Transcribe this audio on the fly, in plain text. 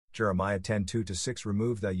Jeremiah 10:2-6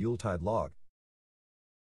 Remove the Yuletide log.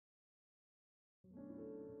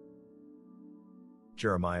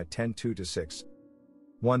 Jeremiah 10:2-6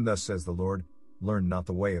 1 Thus says the Lord, learn not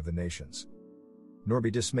the way of the nations, nor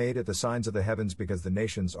be dismayed at the signs of the heavens, because the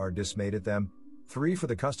nations are dismayed at them. 3 For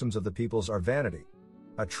the customs of the peoples are vanity.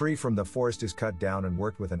 A tree from the forest is cut down and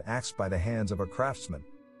worked with an axe by the hands of a craftsman.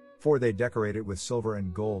 4 They decorate it with silver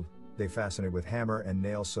and gold, they fasten it with hammer and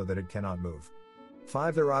nails so that it cannot move.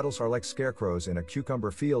 5 Their idols are like scarecrows in a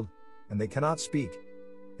cucumber field, and they cannot speak.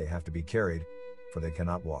 They have to be carried, for they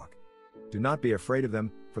cannot walk. Do not be afraid of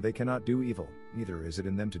them, for they cannot do evil, neither is it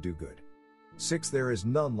in them to do good. 6 There is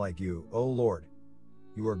none like you, O Lord.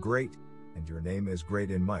 You are great, and your name is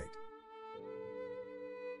great in might.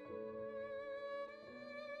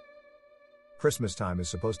 Christmas time is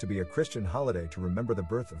supposed to be a Christian holiday to remember the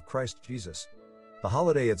birth of Christ Jesus. The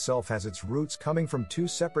holiday itself has its roots coming from 2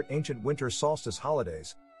 separate ancient winter solstice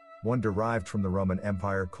holidays. One derived from the Roman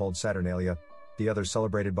Empire called Saturnalia, the other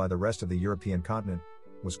celebrated by the rest of the European continent,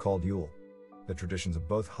 was called Yule. The traditions of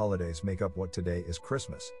both holidays make up what today is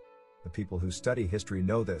Christmas. The people who study history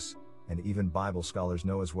know this, and even Bible scholars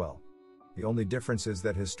know as well. The only difference is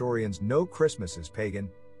that historians know Christmas is pagan,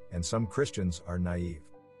 and some Christians are naive.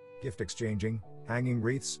 Gift exchanging, hanging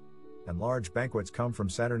wreaths, and large banquets come from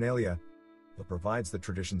Saturnalia. It provides the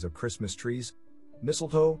traditions of Christmas trees,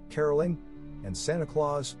 mistletoe, caroling, and Santa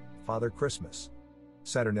Claus, Father Christmas.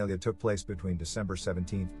 Saturnalia took place between December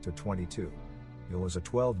 17th to 22. Yule was a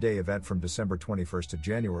 12-day event from December 21st to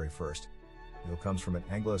January 1st. Yule comes from an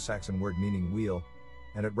Anglo-Saxon word meaning wheel,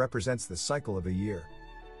 and it represents the cycle of a year.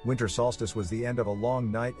 Winter solstice was the end of a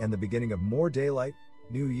long night and the beginning of more daylight,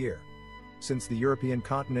 New Year. Since the European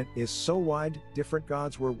continent is so wide, different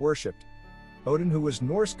gods were worshipped. Odin, who was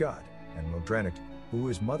Norse god, and Modrenicht, who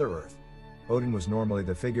is Mother Earth. Odin was normally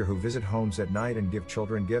the figure who visit homes at night and give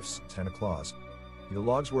children gifts, Santa Claus. Yule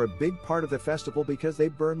logs were a big part of the festival because they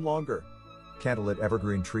burn longer. Candlelit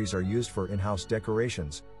evergreen trees are used for in-house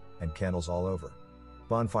decorations, and candles all over.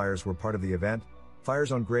 Bonfires were part of the event,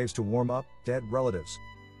 fires on graves to warm up dead relatives.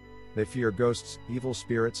 They fear ghosts, evil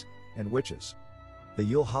spirits, and witches. The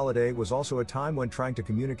Yule holiday was also a time when trying to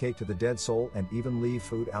communicate to the dead soul and even leave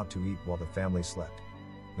food out to eat while the family slept.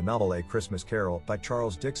 The novel A Christmas Carol by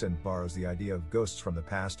Charles Dickens borrows the idea of ghosts from the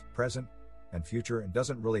past, present, and future and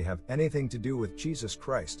doesn't really have anything to do with Jesus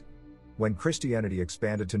Christ. When Christianity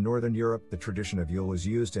expanded to Northern Europe, the tradition of Yule was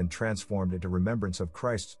used and transformed into remembrance of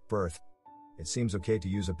Christ's birth. It seems okay to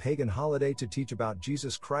use a pagan holiday to teach about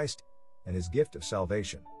Jesus Christ and his gift of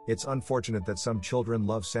salvation. It's unfortunate that some children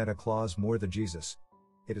love Santa Claus more than Jesus.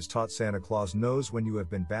 It is taught Santa Claus knows when you have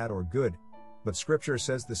been bad or good, but Scripture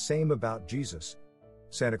says the same about Jesus.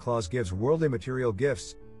 Santa Claus gives worldly material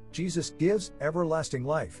gifts, Jesus gives everlasting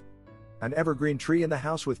life. An evergreen tree in the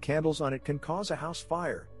house with candles on it can cause a house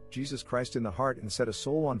fire, Jesus Christ in the heart and set a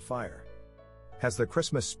soul on fire. Has the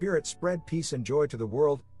Christmas spirit spread peace and joy to the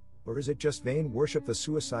world, or is it just vain worship? The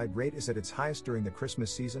suicide rate is at its highest during the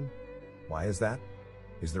Christmas season. Why is that?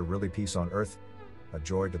 Is there really peace on earth? A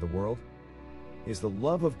joy to the world? Is the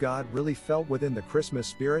love of God really felt within the Christmas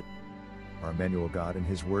spirit? Are Emmanuel God and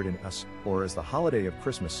His Word in us, or is the holiday of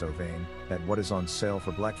Christmas so vain that what is on sale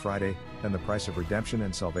for Black Friday and the price of redemption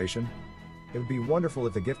and salvation? It would be wonderful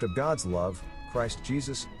if the gift of God's love, Christ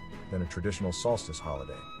Jesus, than a traditional solstice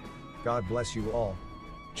holiday. God bless you all.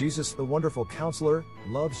 Jesus, the wonderful counselor,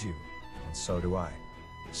 loves you, and so do I.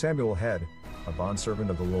 Samuel Head, a bondservant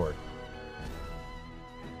of the Lord.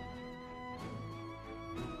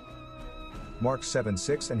 Mark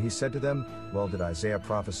 7:6 And he said to them, Well did Isaiah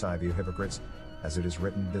prophesy of you hypocrites, as it is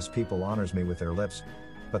written, This people honors me with their lips,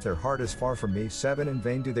 but their heart is far from me. 7 In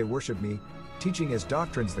vain do they worship me, teaching as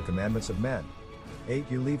doctrines the commandments of men. 8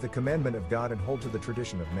 You leave the commandment of God and hold to the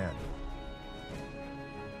tradition of men.